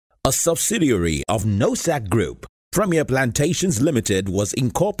a subsidiary of Nosac Group, Premier Plantations Limited was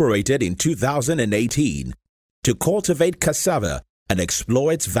incorporated in 2018 to cultivate cassava and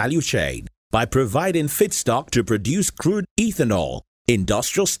explore its value chain by providing feedstock to produce crude ethanol,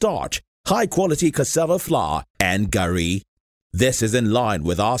 industrial starch, high-quality cassava flour, and garri. This is in line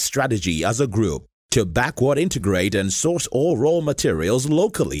with our strategy as a group to backward integrate and source all raw materials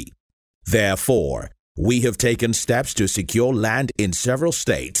locally. Therefore, we have taken steps to secure land in several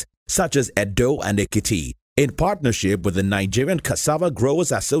states, such as Edo and Ekiti, in partnership with the Nigerian Cassava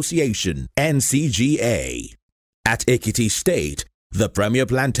Growers Association (NCGA). At Ekiti State, the Premier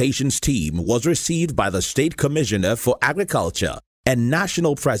Plantations team was received by the State Commissioner for Agriculture and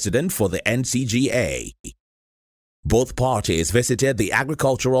National President for the NCGA. Both parties visited the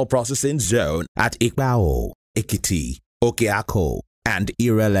agricultural processing zone at Ikpao, Ekiti, Okeako, and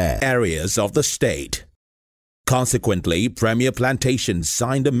Irele areas of the state. Consequently, Premier Plantations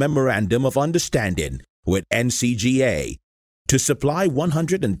signed a memorandum of understanding with NCGA to supply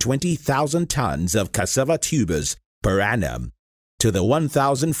 120,000 tons of cassava tubers per annum to the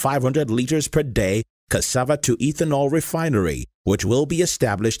 1,500 liters per day cassava to ethanol refinery, which will be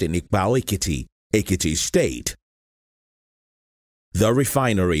established in Ikpao, Ekiti, Ekiti State. The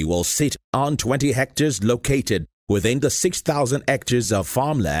refinery will sit on 20 hectares located within the 6,000 hectares of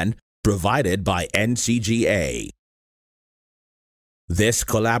farmland provided by NCGA. This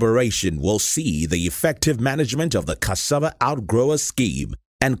collaboration will see the effective management of the cassava outgrower scheme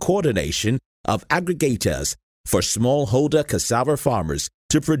and coordination of aggregators for smallholder cassava farmers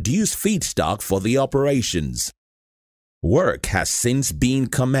to produce feedstock for the operations. Work has since been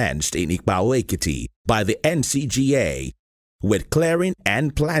commenced in Ikpao, Ekiti by the NCGA with clearing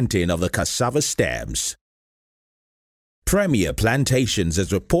and planting of the cassava stems. Premier Plantations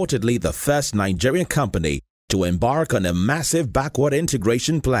is reportedly the first Nigerian company to embark on a massive backward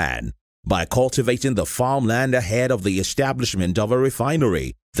integration plan by cultivating the farmland ahead of the establishment of a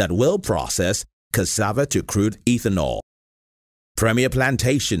refinery that will process cassava to crude ethanol. Premier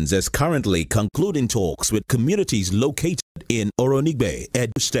Plantations is currently concluding talks with communities located in Oronigbe,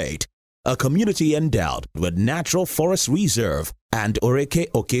 Edo State, a community endowed with natural forest reserve, and Oreke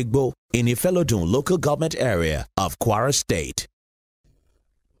Okegbo in Ifelodun local government area of Kwara State.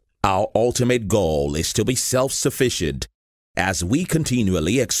 Our ultimate goal is to be self-sufficient as we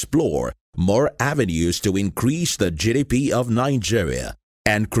continually explore more avenues to increase the GDP of Nigeria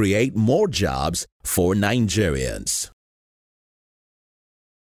and create more jobs for Nigerians.